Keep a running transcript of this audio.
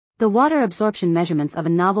The water absorption measurements of a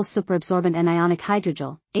novel superabsorbent anionic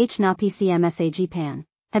hydrogel, H-Na-PCMSA-g-PAN,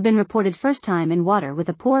 have been reported first time in water with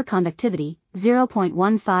a poor conductivity,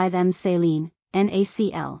 0.15 m saline,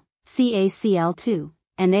 NaCl, CaCl2,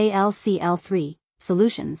 and AlCl3,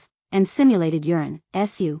 solutions, and simulated urine,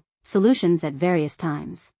 SU, solutions at various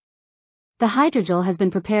times. The hydrogel has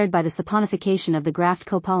been prepared by the saponification of the graft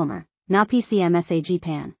copolymer,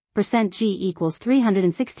 Na-PCMSA-g-PAN, %G equals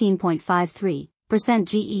 316.53,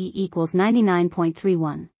 %GE equals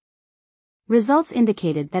 99.31. Results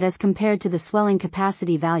indicated that as compared to the swelling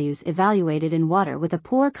capacity values evaluated in water with a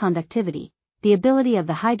poor conductivity, the ability of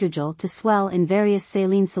the hydrogel to swell in various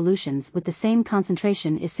saline solutions with the same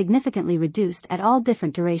concentration is significantly reduced at all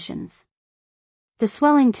different durations. The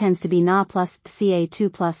swelling tends to be Na plus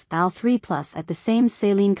Ca2 plus Al3 plus at the same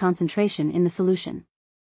saline concentration in the solution.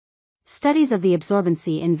 Studies of the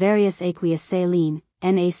absorbency in various aqueous saline,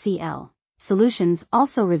 NaCl, solutions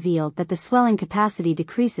also revealed that the swelling capacity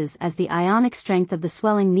decreases as the ionic strength of the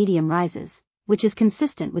swelling medium rises, which is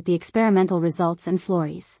consistent with the experimental results and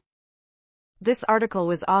Flores. This article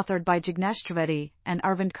was authored by Jignesh Trivedi and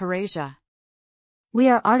Arvind Chourasia. We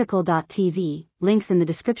are article.tv, links in the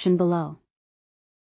description below.